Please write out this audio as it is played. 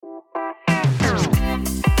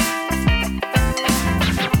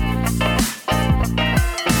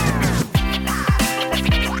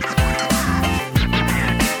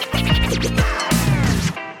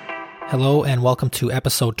Hello and welcome to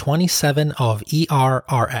episode 27 of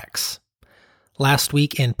ERRX. Last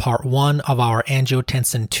week in part 1 of our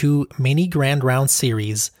Angiotensin II mini grand round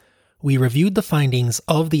series, we reviewed the findings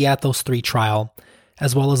of the ATHOS 3 trial,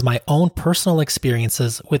 as well as my own personal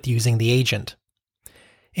experiences with using the agent.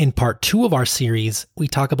 In part 2 of our series, we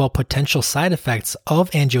talk about potential side effects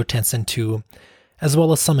of Angiotensin II, as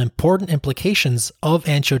well as some important implications of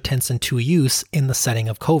Angiotensin II use in the setting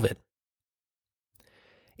of COVID.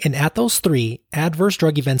 In ATHOS 3, adverse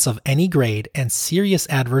drug events of any grade and serious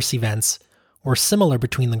adverse events were similar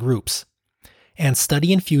between the groups, and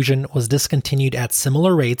study infusion was discontinued at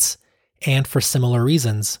similar rates and for similar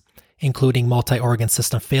reasons, including multi-organ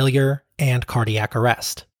system failure and cardiac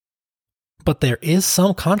arrest. But there is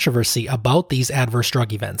some controversy about these adverse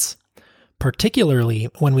drug events, particularly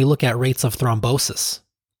when we look at rates of thrombosis.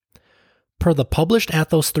 Per the published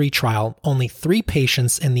ATHOS 3 trial, only 3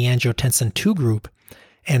 patients in the Angiotensin II group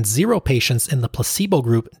and 0 patients in the placebo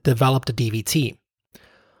group developed a DVT.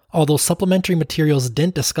 Although supplementary materials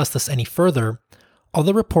didn't discuss this any further,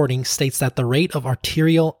 other reporting states that the rate of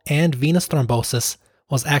arterial and venous thrombosis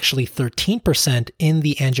was actually 13% in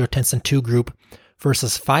the Angiotensin II group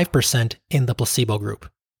versus 5% in the placebo group.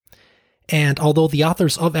 And although the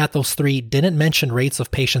authors of ATHOS 3 didn't mention rates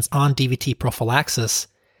of patients on DVT prophylaxis,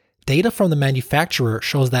 data from the manufacturer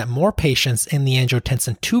shows that more patients in the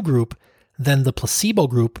Angiotensin II group than the placebo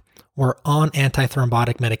group were on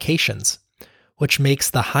antithrombotic medications, which makes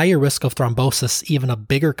the higher risk of thrombosis even a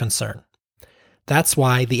bigger concern. That's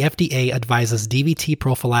why the FDA advises DVT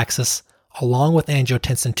prophylaxis along with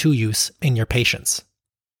Angiotensin II use in your patients.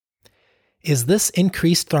 Is this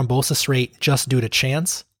increased thrombosis rate just due to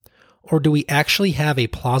chance? Or do we actually have a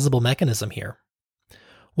plausible mechanism here?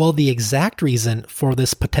 Well, the exact reason for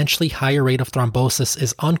this potentially higher rate of thrombosis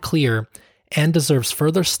is unclear and deserves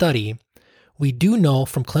further study. We do know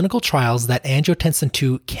from clinical trials that Angiotensin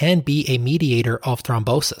II can be a mediator of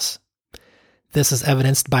thrombosis. This is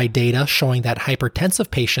evidenced by data showing that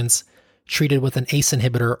hypertensive patients treated with an ACE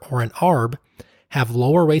inhibitor or an ARB have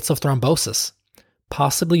lower rates of thrombosis,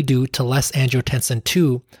 possibly due to less Angiotensin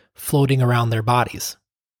II floating around their bodies.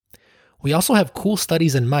 We also have cool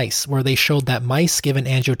studies in mice where they showed that mice given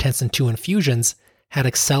Angiotensin II infusions had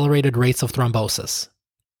accelerated rates of thrombosis.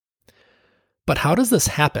 But how does this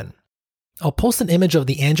happen? I'll post an image of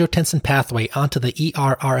the angiotensin pathway onto the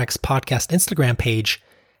ERRX podcast Instagram page,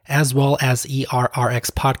 as well as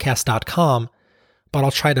errxpodcast.com, but I'll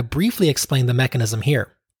try to briefly explain the mechanism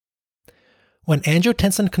here. When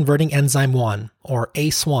angiotensin converting enzyme 1, or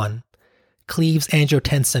ACE1, cleaves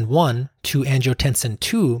angiotensin 1 to angiotensin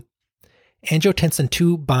 2, angiotensin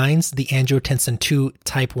 2 binds the angiotensin 2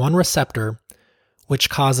 type 1 receptor, which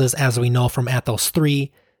causes, as we know from ATHOS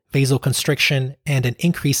 3, vasoconstriction and an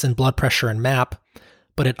increase in blood pressure and MAP,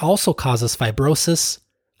 but it also causes fibrosis,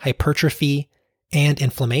 hypertrophy, and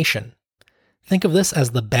inflammation. Think of this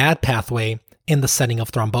as the bad pathway in the setting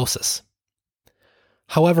of thrombosis.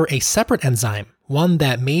 However, a separate enzyme, one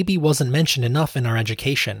that maybe wasn't mentioned enough in our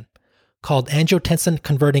education, called angiotensin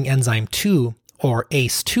converting enzyme 2, or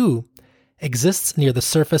ACE2, exists near the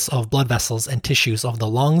surface of blood vessels and tissues of the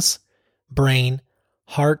lungs, brain,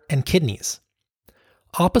 heart, and kidneys.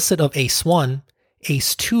 Opposite of ACE1,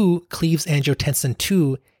 ACE2 cleaves angiotensin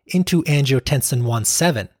 2 into angiotensin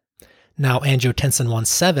 1,7. Now, angiotensin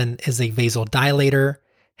 1,7 is a vasodilator,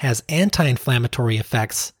 has anti-inflammatory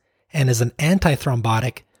effects, and is an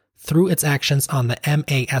antithrombotic through its actions on the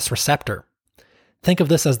MAS receptor. Think of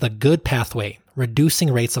this as the good pathway,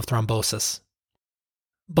 reducing rates of thrombosis.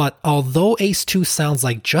 But although ACE2 sounds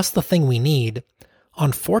like just the thing we need,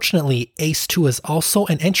 unfortunately, ACE2 is also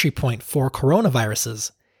an entry point for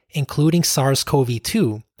coronaviruses, including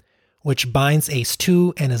SARS-CoV-2, which binds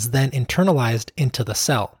ACE2 and is then internalized into the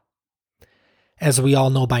cell. As we all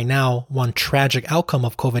know by now, one tragic outcome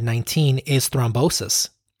of COVID-19 is thrombosis.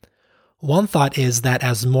 One thought is that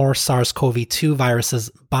as more SARS-CoV-2 viruses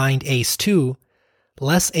bind ACE2,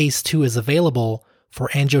 less ACE2 is available for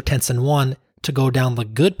angiotensin 1 to go down the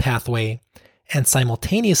good pathway, and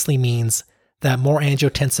simultaneously means that more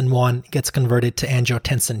angiotensin 1 gets converted to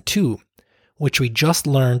angiotensin 2, which we just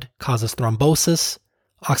learned causes thrombosis,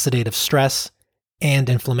 oxidative stress, and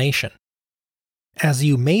inflammation. As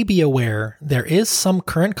you may be aware, there is some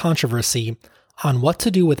current controversy on what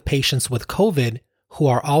to do with patients with COVID who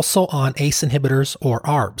are also on ACE inhibitors or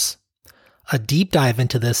ARBs. A deep dive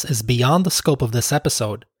into this is beyond the scope of this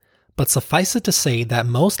episode, but suffice it to say that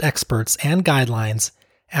most experts and guidelines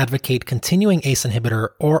advocate continuing ACE inhibitor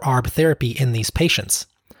or ARB therapy in these patients,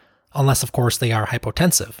 unless of course they are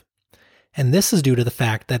hypotensive. And this is due to the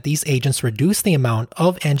fact that these agents reduce the amount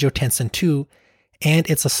of angiotensin II and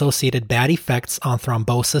its associated bad effects on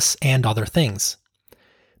thrombosis and other things.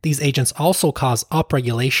 These agents also cause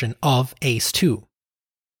upregulation of ACE2.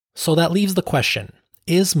 So that leaves the question,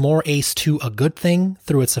 is more ACE2 a good thing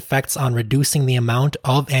through its effects on reducing the amount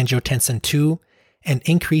of angiotensin II and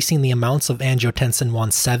increasing the amounts of angiotensin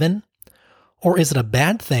 1-7? Or is it a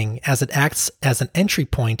bad thing as it acts as an entry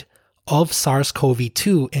point of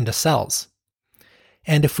SARS-CoV-2 into cells?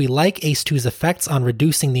 And if we like ACE2's effects on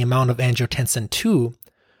reducing the amount of angiotensin II,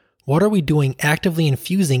 what are we doing actively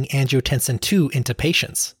infusing angiotensin II into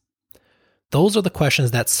patients? Those are the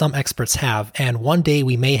questions that some experts have, and one day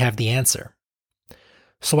we may have the answer.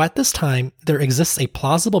 So at this time, there exists a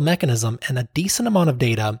plausible mechanism and a decent amount of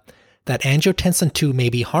data that angiotensin II may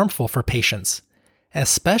be harmful for patients,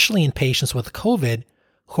 especially in patients with COVID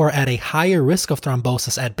who are at a higher risk of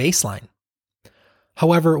thrombosis at baseline.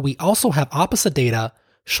 However, we also have opposite data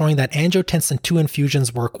showing that angiotensin II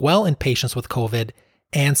infusions work well in patients with COVID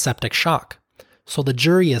and septic shock, so the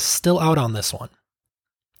jury is still out on this one.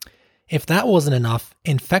 If that wasn't enough,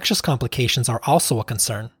 infectious complications are also a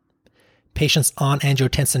concern. Patients on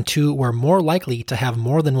angiotensin II were more likely to have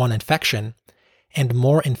more than one infection, and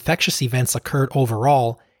more infectious events occurred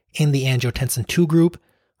overall in the angiotensin II group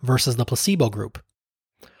versus the placebo group.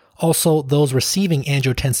 Also, those receiving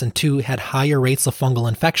angiotensin II had higher rates of fungal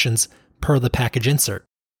infections per the package insert.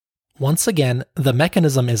 Once again, the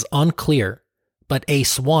mechanism is unclear, but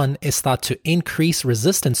ACE1 is thought to increase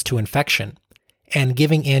resistance to infection, and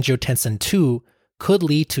giving angiotensin II could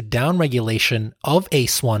lead to downregulation of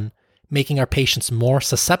ACE1, making our patients more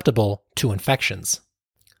susceptible to infections.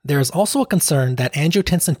 There is also a concern that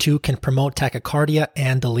angiotensin II can promote tachycardia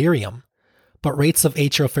and delirium, but rates of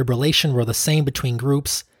atrial fibrillation were the same between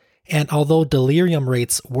groups, and although delirium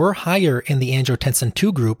rates were higher in the angiotensin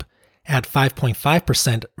II group at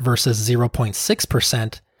 5.5% versus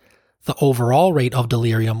 0.6%, the overall rate of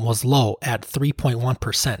delirium was low at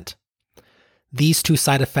 3.1%. These two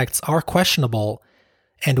side effects are questionable,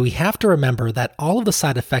 and we have to remember that all of the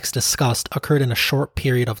side effects discussed occurred in a short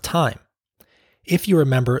period of time. If you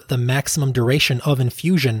remember, the maximum duration of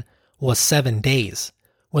infusion was 7 days,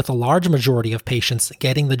 with a large majority of patients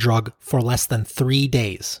getting the drug for less than 3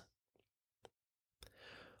 days.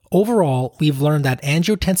 Overall, we've learned that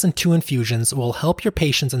angiotensin II infusions will help your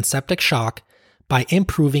patients in septic shock by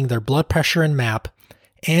improving their blood pressure and MAP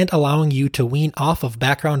and allowing you to wean off of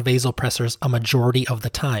background vasopressors a majority of the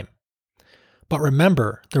time. But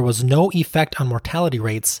remember, there was no effect on mortality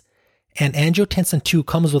rates, and angiotensin II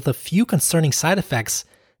comes with a few concerning side effects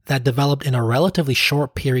that developed in a relatively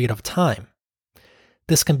short period of time.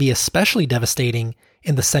 This can be especially devastating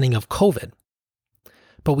in the setting of COVID.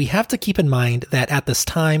 But we have to keep in mind that at this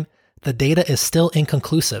time, the data is still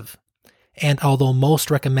inconclusive, and although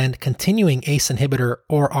most recommend continuing ACE inhibitor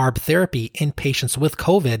or ARB therapy in patients with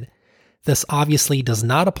COVID, this obviously does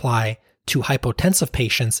not apply to hypotensive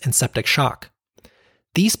patients in septic shock.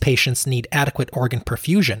 These patients need adequate organ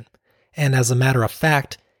perfusion, and as a matter of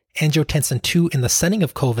fact, angiotensin II in the setting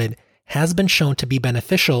of COVID has been shown to be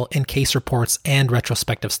beneficial in case reports and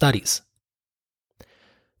retrospective studies.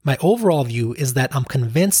 My overall view is that I'm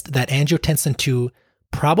convinced that angiotensin II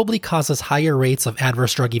probably causes higher rates of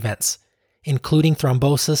adverse drug events, including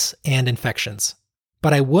thrombosis and infections.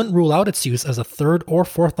 But I wouldn't rule out its use as a third or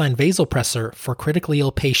fourth line vasopressor for critically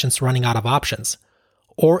ill patients running out of options,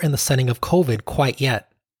 or in the setting of COVID quite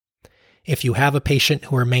yet. If you have a patient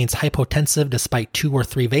who remains hypotensive despite 2 or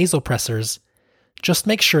 3 vasopressors, just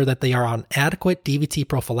make sure that they are on adequate DVT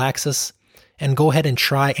prophylaxis and go ahead and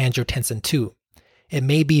try angiotensin II. It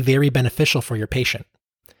may be very beneficial for your patient.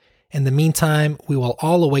 In the meantime, we will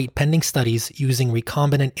all await pending studies using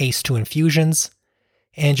recombinant ACE2 infusions,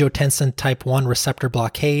 angiotensin type 1 receptor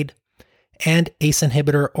blockade, and ACE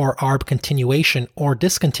inhibitor or ARB continuation or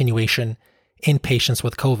discontinuation in patients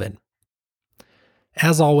with COVID.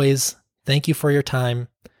 As always, thank you for your time.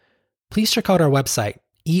 Please check out our website,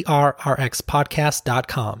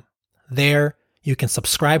 errxpodcast.com. There, you can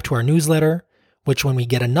subscribe to our newsletter, which when we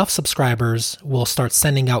get enough subscribers, we'll start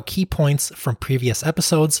sending out key points from previous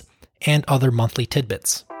episodes and other monthly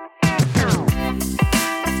tidbits.